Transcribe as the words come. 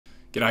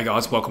G'day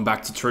guys, welcome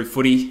back to True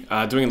Footy.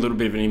 Doing a little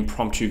bit of an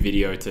impromptu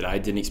video today.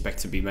 Didn't expect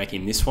to be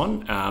making this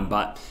one,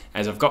 but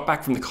as I've got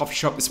back from the coffee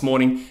shop this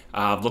morning,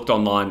 I've looked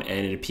online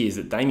and it appears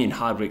that Damien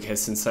Hardwick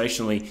has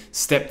sensationally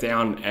stepped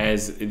down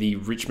as the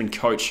Richmond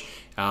coach.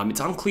 It's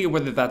unclear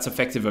whether that's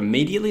effective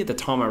immediately at the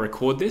time I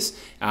record this,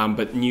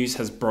 but news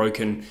has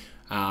broken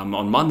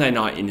on Monday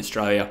night in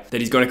Australia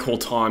that he's going to call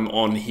time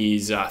on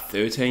his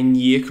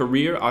 13-year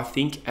career, I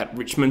think, at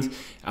Richmond,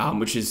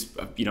 which is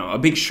a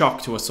big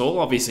shock to us all.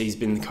 Obviously, he's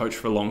been the coach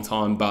for a long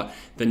time, but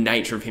the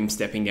nature of him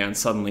stepping down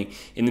suddenly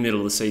in the middle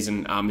of the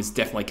season has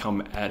definitely come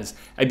as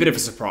a bit of a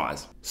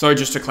surprise. So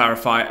just to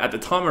clarify, at the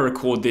time I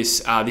record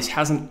this, this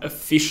hasn't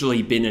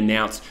officially been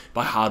announced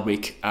by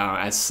Hardwick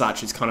as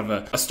such. It's kind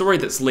of a story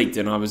that's leaked,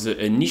 and I was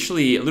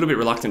initially a little bit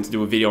reluctant to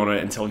do a video on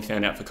it until we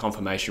found out for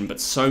confirmation, but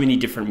so many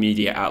different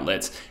media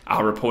outlets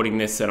are reporting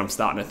this that I'm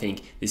starting to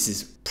think this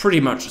is pretty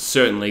much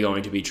certainly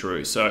going to be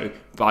true. So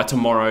by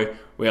tomorrow,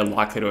 we are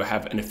likely to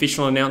have an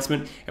official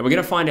announcement, and we're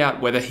going to find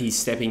out whether he's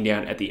stepping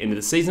down at the end of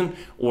the season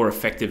or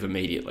effective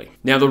immediately.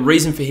 Now, the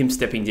reason for him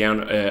stepping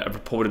down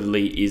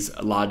reportedly is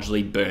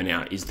largely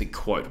burnout, is the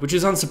quote, which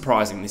is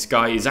unsurprising. This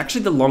guy is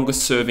actually the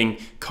longest serving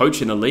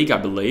coach in the league, I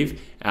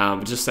believe,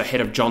 just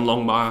ahead of John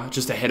Longmire,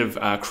 just ahead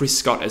of Chris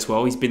Scott as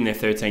well. He's been there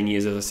 13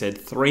 years, as I said,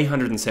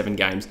 307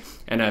 games,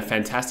 and a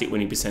fantastic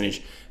winning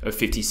percentage of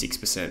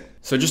 56%.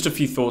 So just a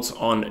few thoughts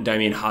on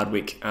Damien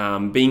Hardwick.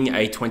 Being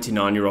a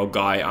 29-year-old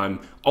guy, I'm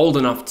old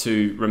enough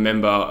to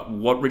remember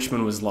what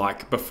Richmond was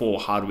like before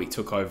Hardwick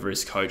took over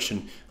as coach,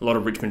 and a lot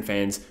of Richmond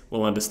fans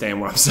will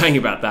understand what I'm saying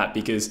about that,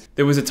 because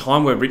there was a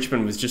time where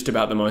Richmond was just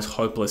about the most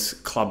hopeless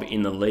club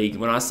in the league.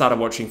 When I started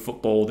watching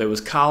football, there was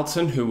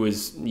Carlton, who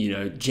was,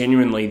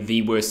 genuinely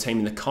the worst team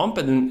in the comp,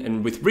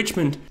 and with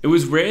Richmond, it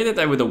was rare that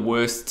they were the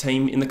worst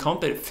team in the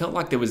comp, but it felt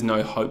like there was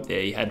no hope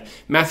there. You had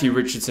Matthew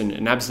Richardson,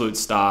 an absolute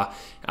star,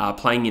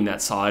 playing in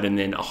that side, and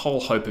then a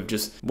whole hope of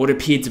just what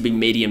appeared to be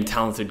medium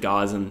talented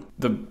guys. And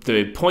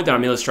the point that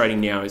I'm illustrating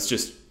now is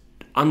just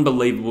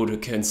unbelievable to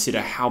consider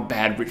how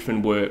bad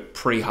Richmond were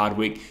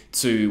pre-Hardwick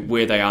to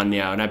where they are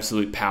now, an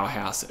absolute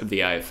powerhouse of the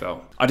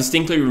AFL. I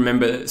distinctly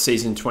remember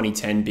season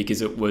 2010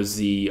 because it was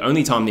the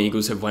only time the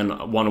Eagles have won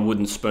a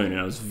wooden spoon, and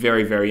I was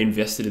very, very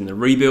invested in the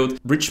rebuild.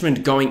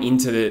 Richmond going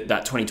into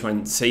that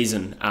 2020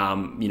 season,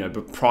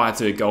 but prior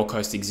to Gold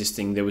Coast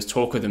existing, there was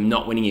talk of them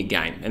not winning a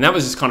game, and that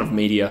was just kind of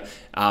media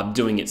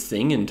doing its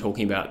thing and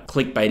talking about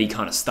clickbaity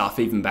kind of stuff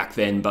even back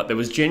then. But there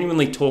was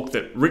genuinely talk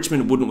that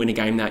Richmond wouldn't win a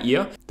game that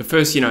year. The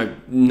first,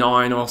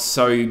 9 or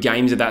so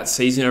games of that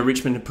season,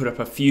 Richmond had put up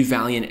a few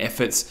valiant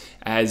efforts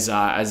as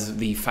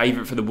the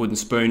favourite for the wooden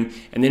spoon,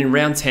 and then in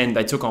round 10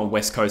 they took on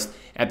West Coast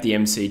at the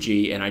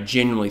MCG, and I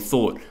genuinely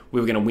thought we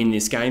were going to win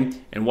this game.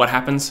 And what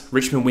happens?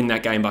 Richmond win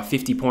that game by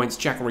 50 points.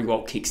 Jack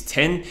Riewoldt kicks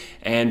 10,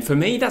 and for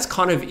me, that's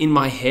kind of in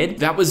my head.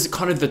 That was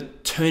kind of the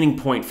turning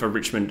point for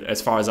Richmond,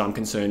 as far as I'm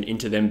concerned,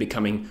 into them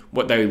becoming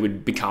what they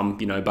would become,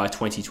 by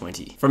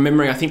 2020. From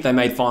memory, I think they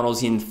made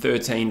finals in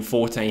 13,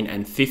 14,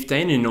 and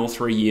 15 in all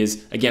 3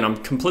 years. Again, I'm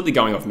completely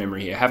going off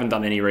memory here. I haven't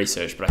done any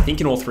research, but I think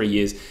in all 3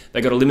 years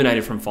they got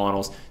eliminated from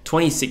finals.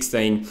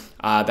 2016,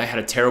 they had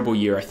a terrible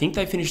year. I think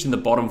they finished in the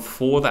bottom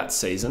 4 that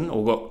season,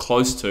 or got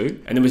close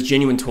to, and there was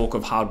genuine talk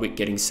of Hardwick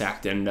getting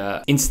sacked. And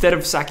instead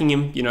of sacking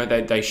him,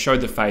 they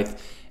showed the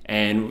faith.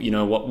 And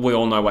what we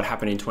all know what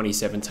happened in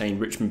 2017.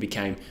 Richmond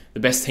became the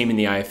best team in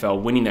the AFL,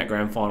 winning that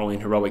grand final in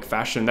heroic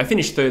fashion. They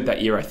finished 3rd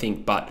that year, I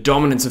think, but the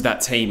dominance of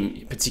that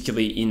team,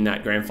 particularly in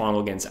that grand final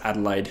against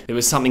Adelaide, there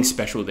was something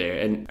special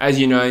there. And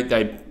as you know,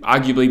 they'd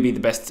arguably be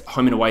the best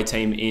home and away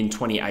team in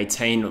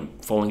 2018,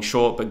 falling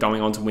short, but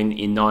going on to win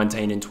in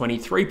 19 and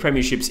 23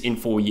 premierships in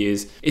 4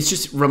 years. It's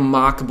just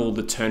remarkable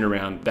the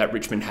turnaround that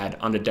Richmond had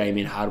under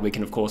Damien Hardwick,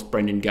 and of course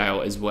Brendan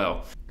Gale as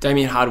well.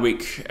 Damien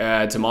Hardwick,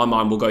 to my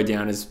mind, will go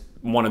down as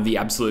one of the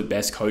absolute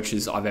best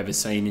coaches I've ever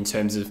seen in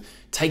terms of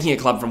taking a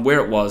club from where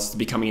it was to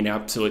becoming an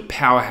absolute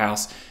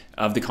powerhouse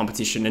of the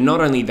competition. And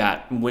not only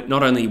that,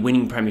 not only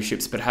winning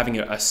premierships, but having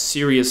a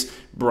serious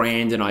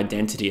brand and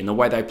identity. And the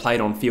way they played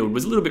on field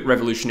was a little bit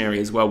revolutionary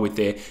as well, with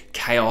their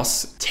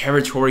chaos,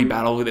 territory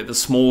battle, with the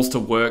smalls to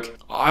work.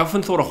 I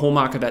often thought a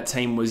hallmark of that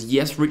team was,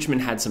 yes,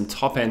 Richmond had some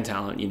top-end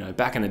talent,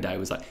 back in the day. It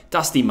was like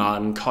Dusty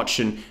Martin,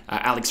 Cochin,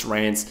 Alex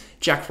Rance,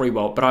 Jack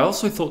Riewoldt, but I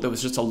also thought there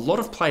was just a lot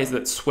of players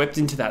that swept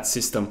into that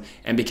system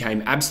and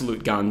became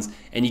absolute guns,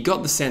 and you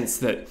got the sense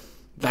that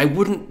they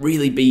wouldn't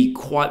really be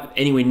quite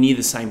anywhere near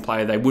the same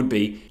player they would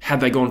be had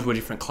they gone to a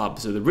different club.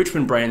 So the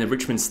Richmond brand, the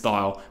Richmond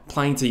style,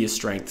 playing to your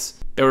strengths.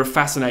 They were a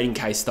fascinating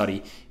case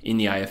study in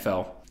the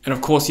AFL. And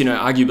of course,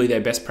 arguably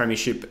their best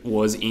premiership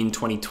was in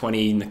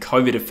 2020, in the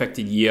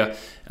COVID-affected year,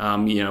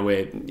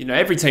 where,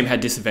 every team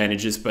had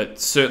disadvantages, but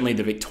certainly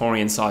the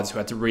Victorian sides who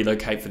had to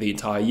relocate for the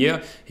entire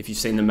year. If you've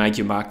seen the Make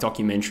Your Mark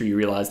documentary, you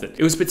realise that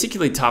it was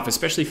particularly tough,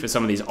 especially for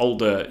some of these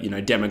older,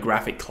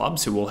 demographic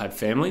clubs who all had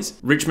families.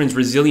 Richmond's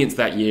resilience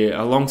that year,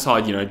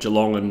 alongside,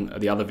 Geelong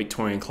and the other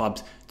Victorian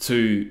clubs,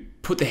 to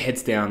put their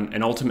heads down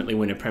and ultimately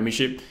win a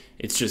premiership,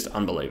 It's just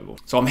unbelievable.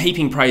 So I'm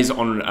heaping praise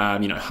on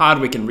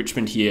Hardwick and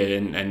Richmond here,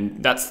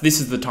 and this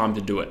is the time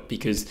to do it,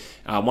 because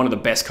one of the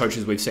best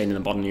coaches we've seen in the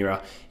modern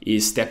era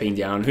is stepping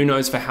down. Who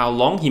knows for how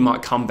long? He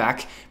might come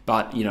back,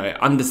 but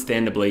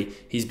understandably,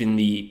 he's been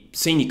the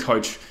senior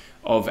coach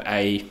of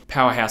a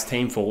powerhouse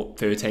team for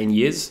 13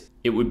 years.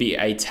 It would be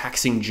a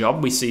taxing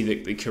job. We see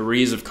that the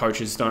careers of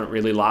coaches don't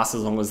really last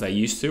as long as they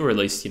used to, or at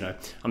least,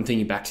 I'm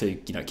thinking back to,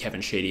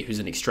 Kevin Sheedy, who's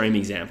an extreme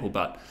example,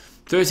 but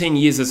 13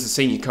 years as a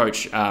senior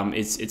coach,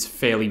 it's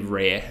fairly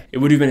rare. It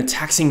would have been a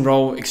taxing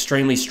role,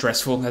 extremely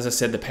stressful. As I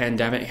said, the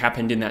pandemic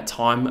happened in that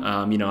time.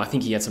 I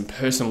think he had some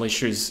personal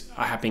issues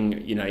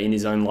happening, in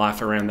his own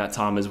life around that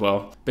time as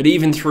well. But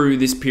even through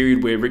this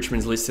period where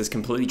Richmond's list has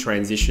completely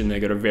transitioned,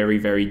 they've got a very,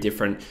 very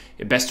different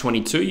best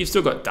 22. You've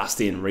still got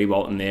Dusty and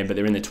Rewalt in there, but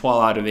they're in the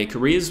twilight of their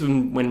careers.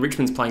 When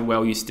Richmond's playing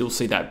well, you still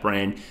see that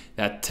brand,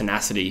 that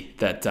tenacity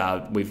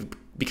that we've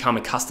become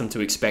accustomed to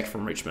expect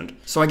from Richmond.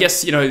 So I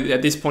guess,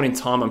 at this point in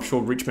time, I'm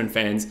sure Richmond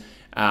fans,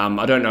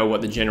 I don't know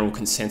what the general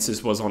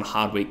consensus was on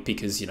Hardwick,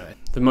 because,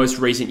 the most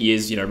recent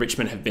years,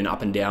 Richmond have been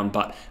up and down,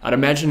 but I'd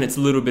imagine it's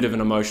a little bit of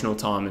an emotional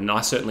time, and I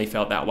certainly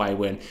felt that way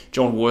when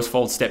John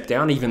Worsfold stepped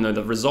down. Even though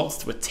the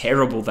results were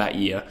terrible that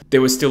year,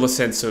 there was still a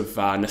sense of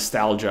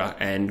nostalgia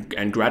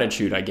and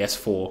gratitude, I guess,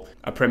 for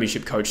a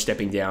premiership coach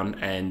stepping down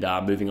and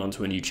moving on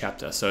to a new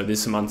chapter. So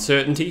there's some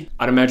uncertainty.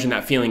 I'd imagine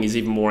that feeling is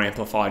even more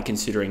amplified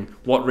considering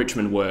what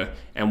Richmond were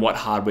and what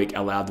Hardwick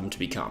allowed them to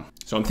become.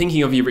 So I'm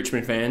thinking of you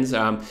Richmond fans.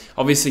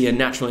 Obviously a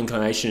natural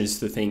inclination is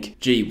to think,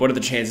 gee, what are the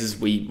chances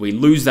we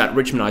lose that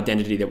Richmond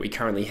identity that we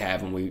currently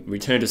have and we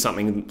return to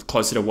something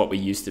closer to what we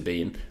used to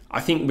be? And I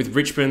think with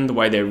Richmond, the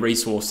way they're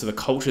resourced to the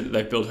culture that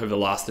they've built over the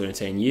last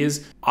 13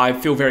 years, I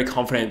feel very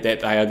confident that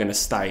they are going to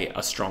stay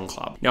a strong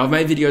club. Now, I've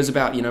made videos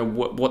about,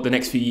 what the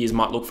next few years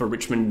might look for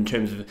Richmond in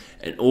terms of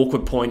an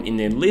awkward point in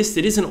their list.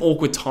 It is an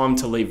awkward time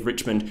to leave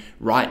Richmond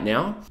right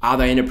now. Are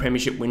they in a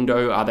premiership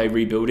window? Are they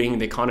rebuilding?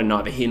 They're kind of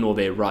neither here nor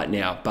there right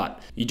now,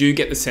 but you do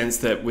get the sense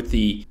that with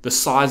the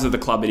size of the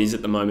club it is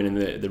at the moment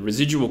and the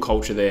residual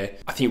culture there,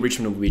 I think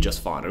Richmond will be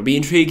just fine. It'll be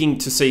intriguing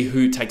to see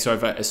who takes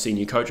over as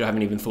senior coach. I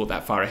haven't even thought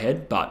that far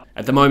ahead, but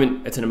at the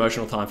moment, it's an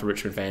emotional time for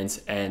Richmond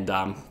fans, and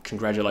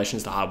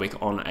congratulations to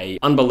Hardwick on an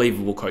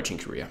unbelievable coaching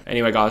career.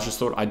 Anyway, guys, just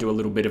thought I'd do a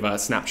little bit of a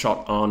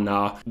snapshot on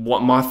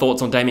what my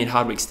thoughts on Damien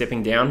Hardwick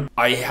stepping down.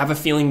 I have a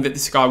feeling that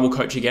this guy will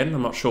coach again.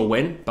 I'm not sure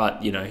when, but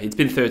it's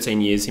been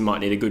 13 years. He might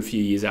need a good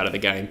few years out of the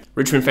game.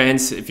 Richmond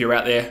fans, if you're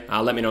out there,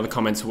 let me know in the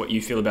comments what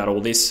you feel about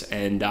all this,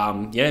 and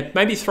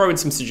maybe throw in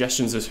some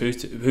suggestions as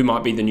who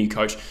might be the new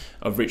coach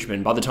of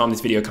Richmond. By the time this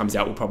video comes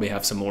out, we'll probably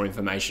have some more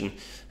information,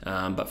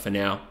 but for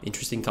now,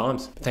 interesting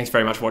times. Thanks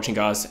very much for watching,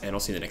 guys, and I'll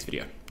see you in the next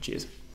video. Cheers.